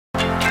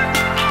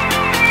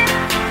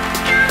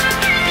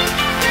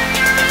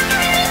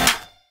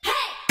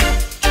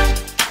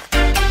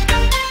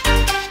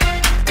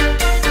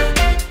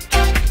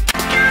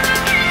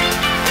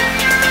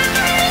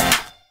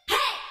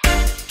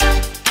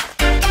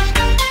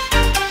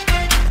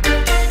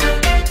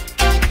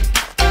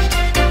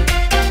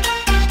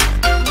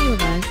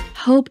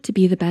hope to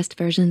be the best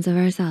versions of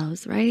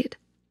ourselves, right?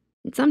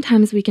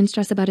 Sometimes we can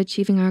stress about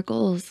achieving our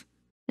goals,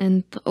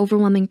 and the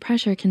overwhelming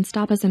pressure can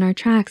stop us in our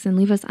tracks and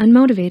leave us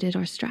unmotivated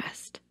or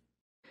stressed.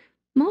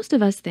 Most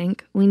of us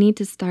think we need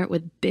to start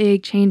with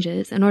big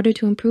changes in order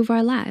to improve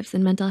our lives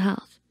and mental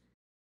health.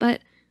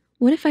 But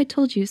what if I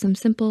told you some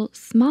simple,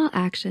 small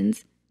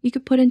actions you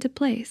could put into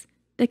place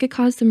that could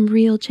cause some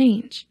real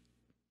change?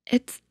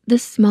 It's the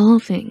small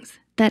things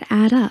that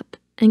add up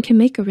and can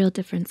make a real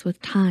difference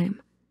with time,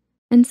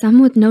 and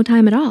some with no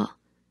time at all.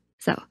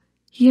 So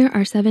here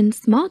are 7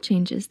 small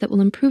changes that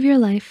will improve your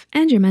life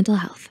and your mental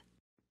health.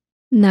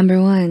 Number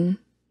 1,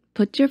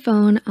 put your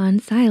phone on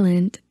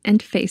silent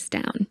and face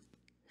down.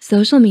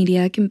 Social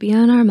media can be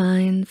on our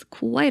minds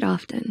quite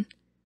often.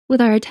 With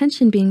our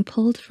attention being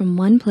pulled from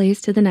one place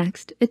to the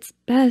next, it's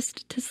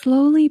best to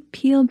slowly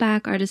peel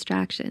back our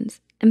distractions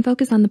and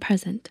focus on the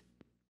present.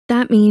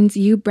 That means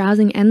you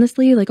browsing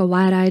endlessly like a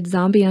wide-eyed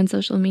zombie on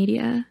social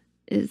media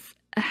is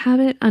a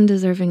habit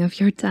undeserving of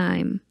your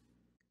time.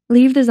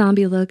 Leave the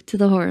zombie look to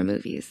the horror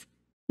movies,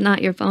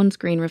 not your phone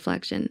screen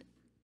reflection.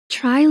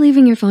 Try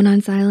leaving your phone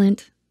on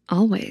silent,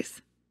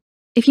 always.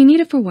 If you need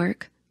it for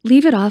work,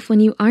 leave it off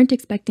when you aren't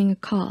expecting a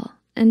call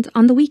and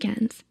on the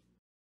weekends.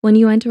 When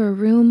you enter a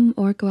room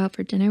or go out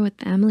for dinner with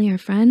family or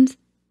friends,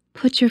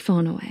 put your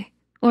phone away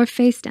or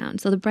face down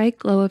so the bright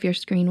glow of your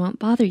screen won't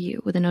bother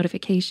you with a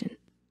notification.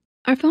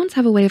 Our phones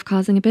have a way of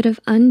causing a bit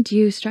of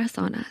undue stress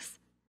on us.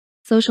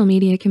 Social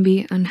media can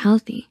be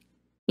unhealthy.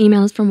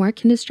 Emails from work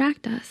can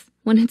distract us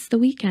when it's the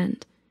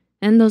weekend.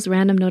 And those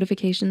random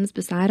notifications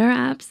beside our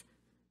apps,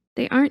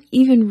 they aren't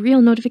even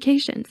real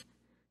notifications.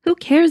 Who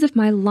cares if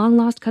my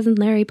long-lost cousin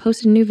Larry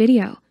posted a new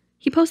video?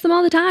 He posts them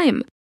all the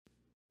time.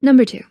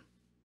 Number 2,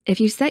 if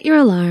you set your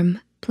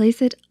alarm,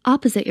 place it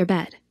opposite your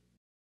bed.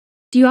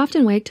 Do you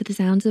often wake to the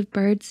sounds of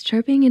birds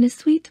chirping in a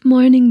sweet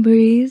morning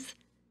breeze?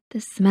 The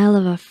smell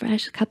of a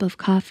fresh cup of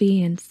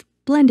coffee and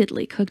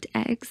splendidly cooked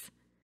eggs.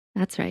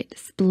 That's right,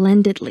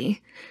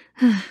 splendidly.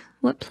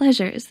 What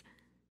pleasures.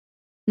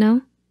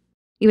 No?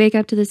 You wake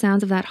up to the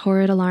sounds of that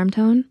horrid alarm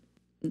tone?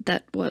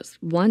 That was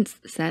once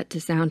set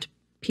to sound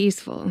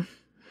peaceful.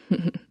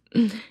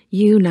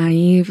 You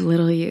naive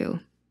little you.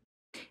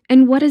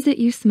 And what is it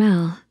you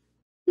smell?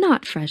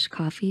 Not fresh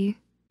coffee,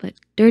 but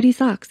dirty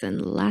socks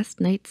and last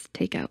night's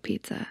takeout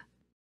pizza.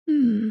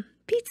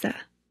 Pizza.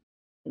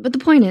 But the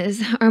point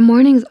is, our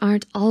mornings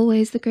aren't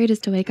always the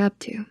greatest to wake up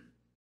to.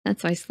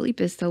 That's why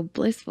sleep is so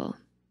blissful.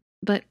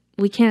 But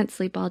we can't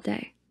sleep all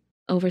day.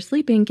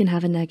 Oversleeping can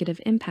have a negative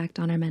impact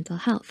on our mental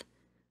health,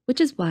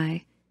 which is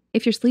why,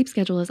 if your sleep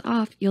schedule is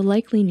off, you'll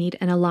likely need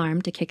an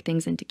alarm to kick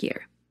things into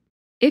gear.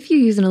 If you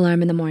use an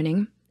alarm in the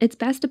morning, it's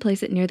best to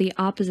place it near the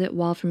opposite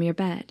wall from your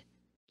bed.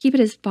 Keep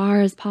it as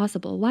far as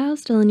possible while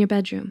still in your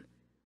bedroom.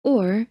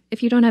 Or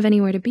if you don't have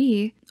anywhere to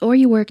be, or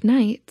you work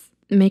nights,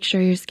 make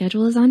sure your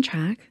schedule is on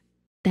track,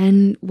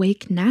 then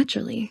wake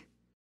naturally.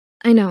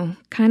 I know,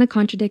 kind of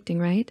contradicting,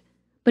 right?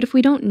 But if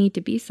we don't need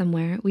to be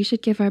somewhere, we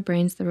should give our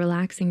brains the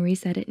relaxing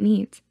reset it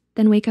needs,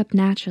 then wake up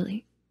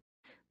naturally.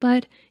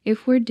 But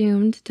if we're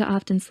doomed to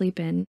often sleep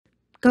in,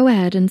 go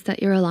ahead and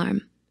set your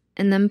alarm,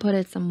 and then put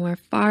it somewhere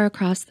far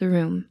across the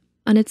room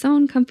on its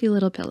own comfy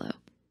little pillow.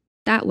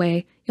 That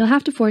way, you'll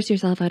have to force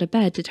yourself out of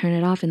bed to turn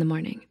it off in the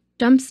morning,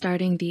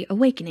 jump-starting the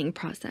awakening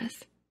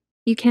process.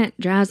 You can't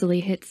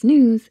drowsily hit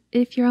snooze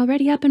if you're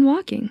already up and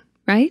walking,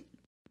 right?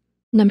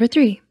 Number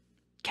 3,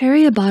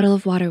 carry a bottle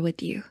of water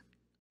with you,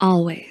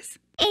 always.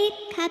 8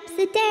 cups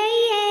a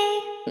day.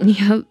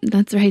 Yep,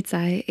 that's right,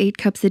 Sai, 8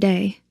 cups a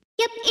day.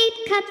 Yep,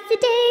 8 cups a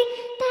day,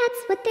 that's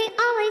what they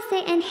always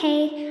say. And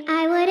hey,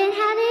 I wouldn't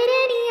have it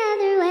any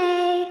other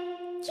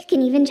way. You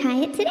can even try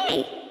it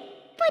today.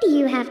 What do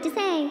you have to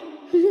say?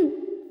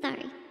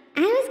 Sorry,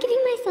 I was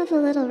giving myself a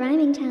little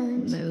rhyming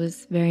challenge. It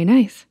was very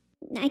nice.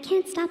 I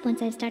can't stop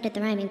once I've started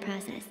the rhyming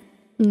process.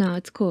 No,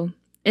 it's cool.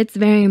 It's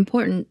very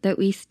important that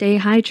we stay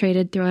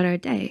hydrated throughout our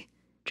day.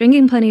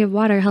 Drinking plenty of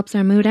water helps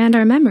our mood and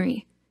our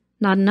memory.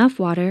 Not enough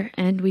water,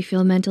 and we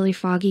feel mentally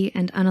foggy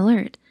and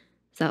unalert.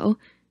 So,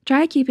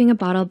 try keeping a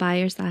bottle by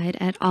your side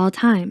at all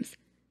times.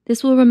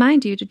 This will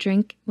remind you to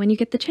drink when you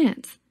get the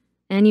chance,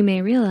 and you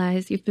may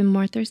realize you've been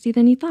more thirsty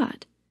than you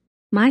thought.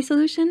 My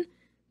solution?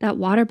 That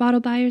water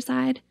bottle by your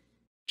side?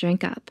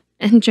 Drink up,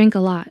 and drink a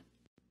lot.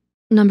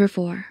 Number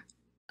 4,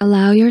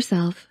 allow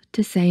yourself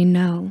to say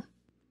no.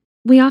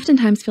 We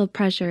oftentimes feel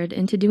pressured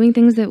into doing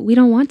things that we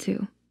don't want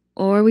to,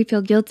 or we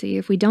feel guilty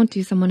if we don't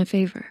do someone a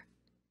favor.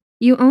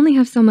 You only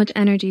have so much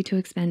energy to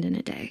expend in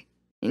a day,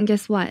 and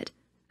guess what?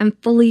 I'm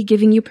fully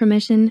giving you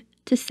permission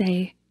to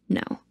say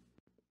no.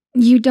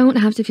 You don't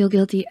have to feel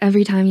guilty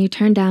every time you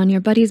turn down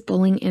your buddy's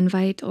bowling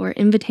invite or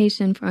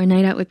invitation for a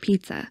night out with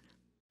pizza.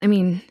 I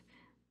mean,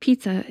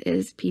 pizza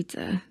is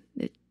pizza.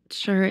 It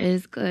sure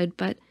is good,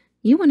 but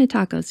you wanted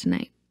tacos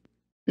tonight.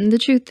 And the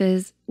truth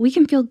is, we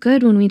can feel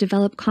good when we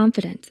develop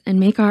confidence and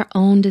make our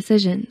own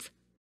decisions.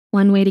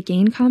 One way to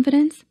gain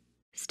confidence?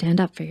 Stand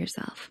up for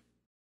yourself.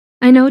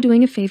 I know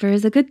doing a favor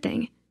is a good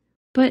thing,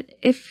 but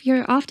if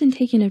you're often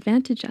taken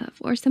advantage of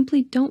or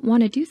simply don't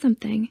want to do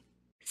something,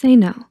 say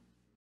no.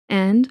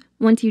 And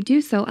once you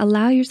do so,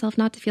 allow yourself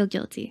not to feel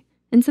guilty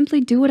and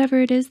simply do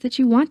whatever it is that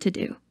you want to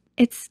do.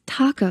 It's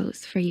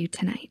tacos for you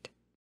tonight.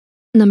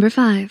 Number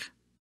 5,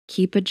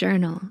 keep a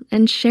journal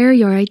and share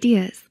your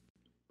ideas.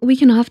 We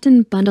can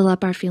often bundle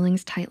up our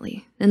feelings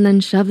tightly and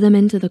then shove them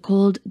into the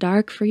cold,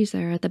 dark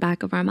freezer at the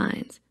back of our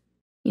minds.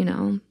 You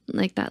know,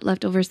 like that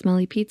leftover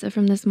smelly pizza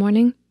from this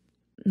morning.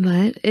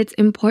 But it's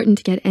important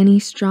to get any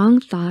strong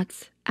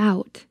thoughts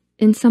out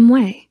in some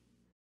way,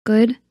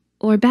 good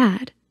or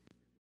bad.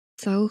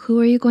 So who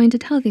are you going to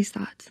tell these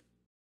thoughts?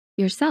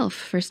 Yourself,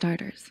 for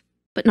starters,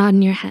 but not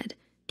in your head.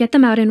 Get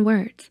them out in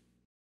words.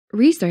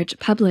 Research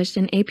published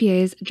in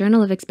APA's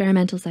Journal of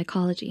Experimental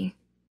Psychology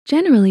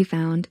generally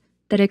found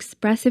that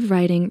expressive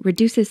writing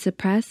reduces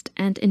suppressed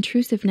and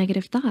intrusive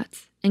negative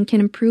thoughts and can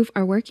improve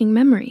our working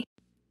memory.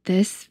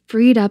 This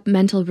freed up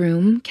mental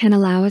room can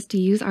allow us to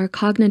use our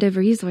cognitive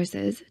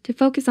resources to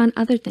focus on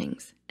other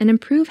things and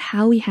improve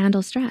how we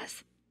handle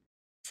stress.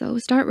 So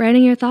start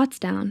writing your thoughts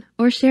down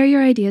or share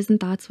your ideas and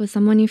thoughts with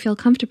someone you feel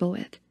comfortable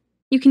with.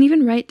 You can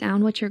even write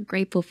down what you're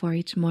grateful for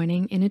each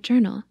morning in a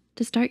journal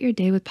to start your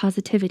day with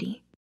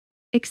positivity.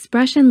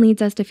 Expression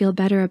leads us to feel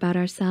better about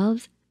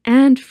ourselves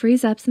and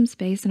frees up some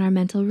space in our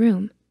mental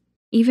room,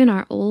 even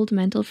our old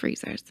mental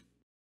freezers.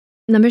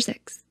 Number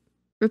 6,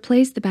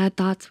 replace the bad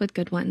thoughts with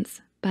good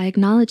ones by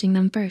acknowledging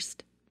them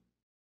first.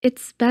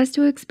 It's best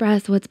to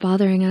express what's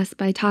bothering us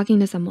by talking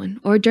to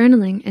someone or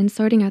journaling and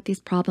sorting out these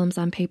problems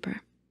on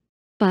paper.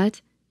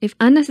 But if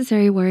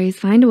unnecessary worries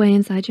find a way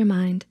inside your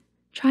mind,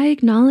 try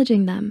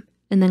acknowledging them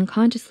and then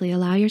consciously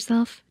allow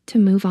yourself to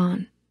move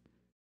on.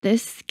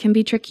 This can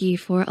be tricky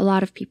for a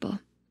lot of people.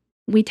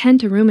 We tend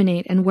to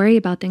ruminate and worry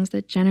about things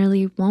that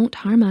generally won't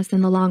harm us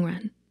in the long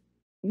run.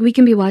 We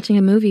can be watching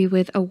a movie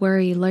with a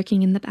worry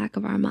lurking in the back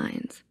of our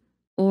minds,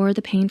 or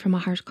the pain from a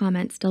harsh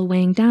comment still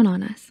weighing down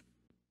on us.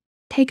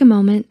 Take a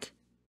moment,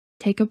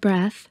 take a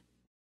breath,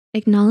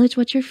 acknowledge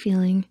what you're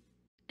feeling,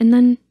 and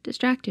then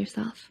distract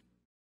yourself.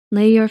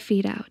 Lay your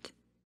feet out.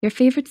 Your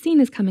favorite scene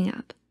is coming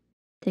up.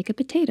 Take a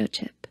potato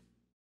chip.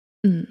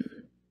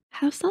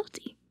 How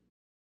salty.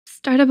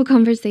 Start up a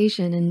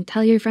conversation and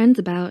tell your friends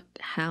about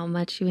how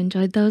much you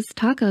enjoyed those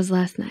tacos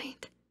last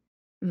night.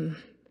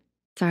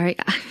 Sorry,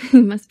 I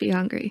must be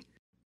hungry.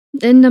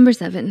 And number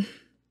 7,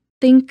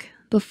 think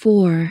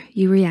before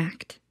you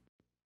react.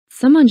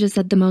 Someone just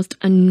said the most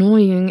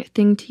annoying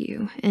thing to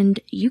you and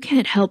you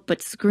can't help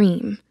but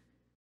scream.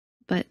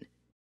 But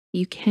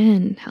you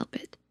can help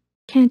it,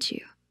 can't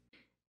you?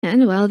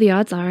 And well, the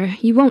odds are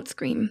you won't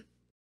scream,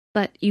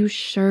 but you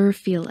sure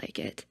feel like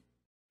it.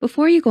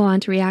 Before you go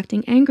on to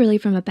reacting angrily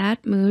from a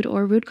bad mood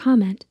or rude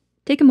comment,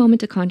 take a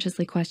moment to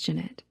consciously question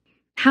it.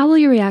 How will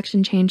your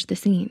reaction change the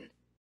scene?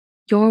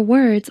 Your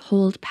words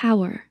hold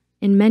power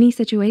in many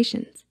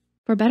situations,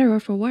 for better or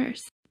for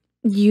worse.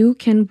 You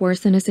can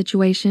worsen a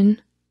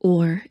situation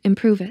or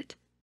improve it.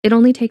 It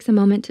only takes a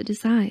moment to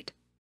decide.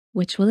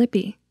 Which will it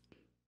be?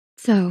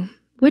 So,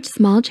 which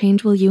small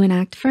change will you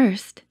enact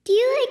first? Do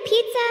you like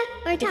pizza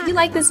or tacos? If you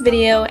like this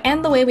video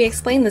and the way we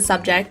explain the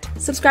subject,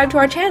 subscribe to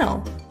our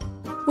channel.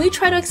 We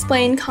try to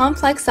explain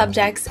complex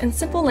subjects in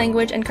simple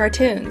language and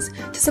cartoons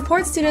to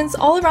support students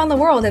all around the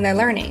world in their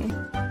learning.